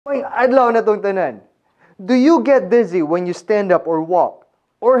Ngayong adlaw na tong tanan. Do you get dizzy when you stand up or walk?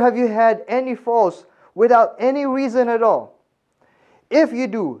 Or have you had any falls without any reason at all? If you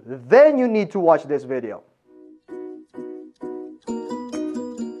do, then you need to watch this video.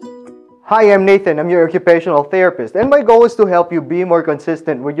 Hi, I'm Nathan. I'm your occupational therapist, and my goal is to help you be more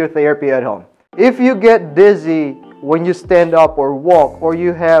consistent with your therapy at home. If you get dizzy when you stand up or walk, or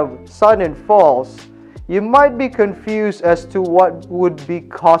you have sudden falls, you might be confused as to what would be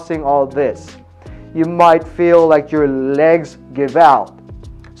causing all this. You might feel like your legs give out.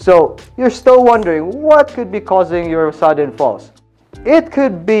 So you're still wondering what could be causing your sudden falls. It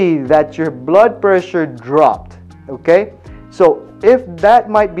could be that your blood pressure dropped, okay? So if that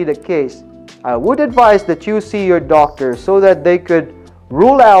might be the case, I would advise that you see your doctor so that they could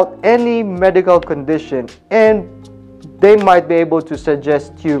rule out any medical condition, and they might be able to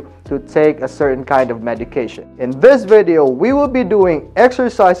suggest you to take a certain kind of medication. In this video, we will be doing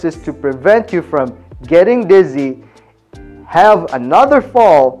exercises to prevent you from getting dizzy, have another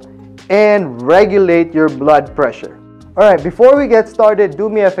fall, and regulate your blood pressure. Alright, before we get started, do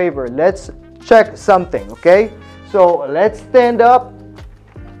me a favor. Let's check something, okay? So let's stand up,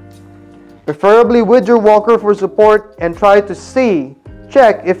 preferably with your walker for support, and try to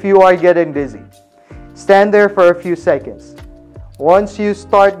check if you are getting dizzy. Stand there for a few seconds. Once you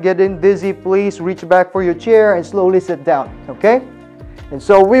start getting dizzy, please reach back for your chair and slowly sit down, okay? And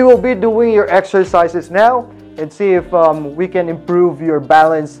so we will be doing your exercises now and see if we can improve your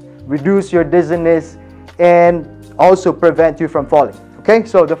balance, reduce your dizziness, and also prevent you from falling, okay?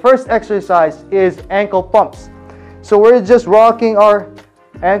 So the first exercise is ankle pumps. So we're just rocking our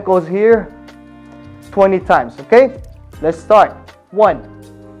ankles here 20 times, okay? Let's start.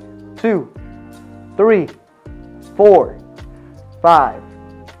 1, 2, 3, 4, 5,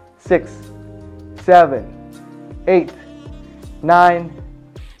 6, 7, 8, 9,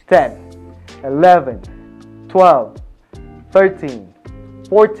 10, 11, 12, 13,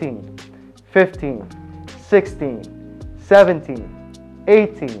 14, 15, 16, 17,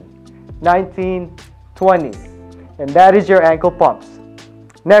 18, 19, 20. And that is your ankle pumps.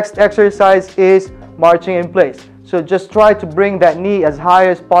 Next exercise is marching in place. So just try to bring that knee as high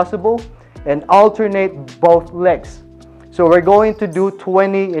as possible and alternate both legs. So we're going to do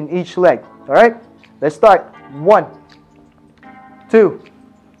 20 in each leg. Alright? Let's start. 1, 2,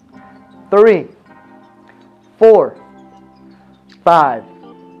 3, 4, 5,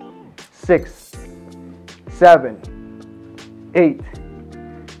 6, 7, 8,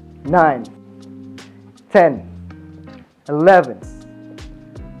 9, 10, 11,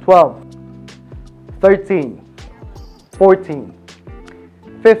 12, 13, 14,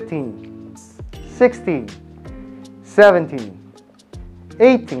 15, 16, 17,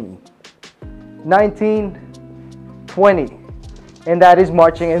 18, 19, 20. And that is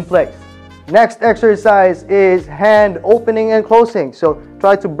marching in place. Next exercise is hand opening and closing. So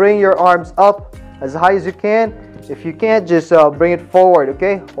try to bring your arms up as high as you can. If you can't, just bring it forward,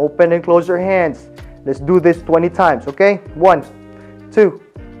 okay? Open and close your hands. Let's do this 20 times, okay? 1, 2,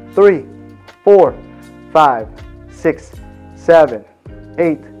 3, 4, 5, 6, 7,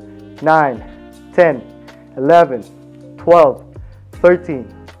 8, 9, 10, 11, 12,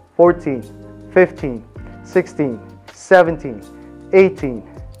 13, 14, 15, 16, 17, 18,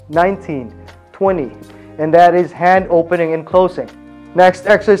 19, 20. And that is hand opening and closing. Next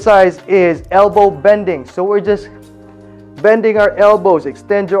exercise is elbow bending. So we're just bending our elbows.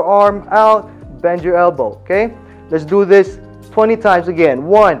 Extend your arm out, bend your elbow, okay? Let's do this 20 times again.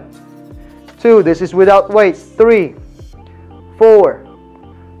 1, 2, this is without weights. 3, 4,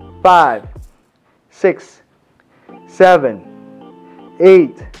 5, 6, 7,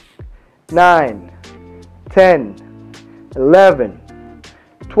 8, 9, 10, 11,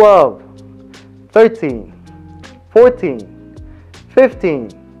 12, 13, 14, 15,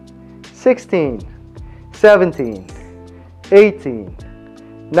 16, 17, 18,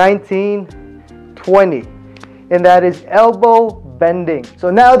 19, 20. And that is elbow bending. So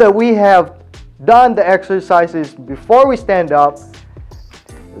now that we have done the exercises before we stand up,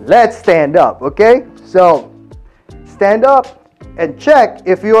 let's stand up, okay? So stand up and check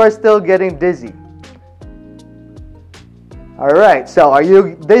if you are still getting dizzy. Alright, so are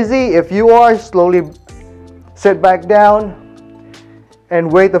you dizzy? If you are, slowly sit back down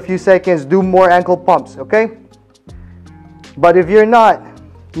and wait a few seconds. Do more ankle pumps, okay? But if you're not,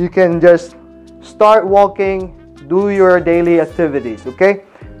 you can just start walking, do your daily activities, okay?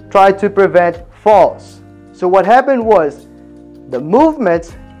 Try to prevent falls. So what happened was, the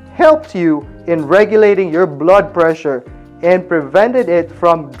movements helped you in regulating your blood pressure and prevented it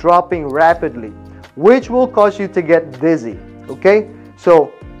from dropping rapidly, which will cause you to get dizzy, okay?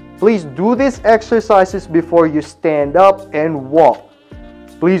 So Please do these exercises before you stand up and walk.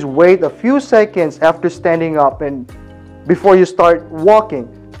 Please wait a few seconds after standing up and before you start walking.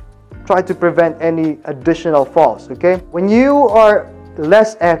 Try to prevent any additional falls, okay? When you are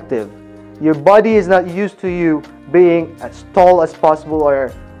less active, your body is not used to you being as tall as possible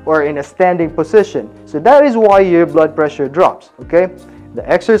or in a standing position. So that is why your blood pressure drops, okay? The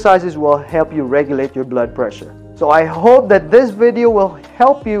exercises will help you regulate your blood pressure. So I hope that this video will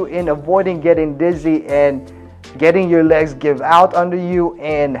help you in avoiding getting dizzy and getting your legs give out under you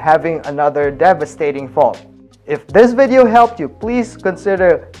and having another devastating fall. If this video helped you, please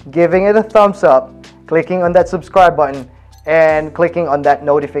consider giving it a thumbs up, clicking on that subscribe button, and clicking on that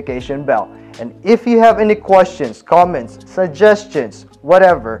notification bell. And if you have any questions, comments, suggestions,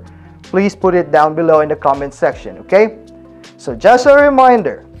 whatever, please put it down below in the comment section, okay? So just a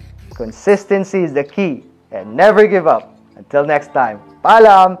reminder, consistency is the key and never give up. Until next time,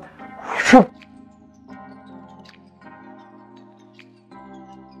 paalam!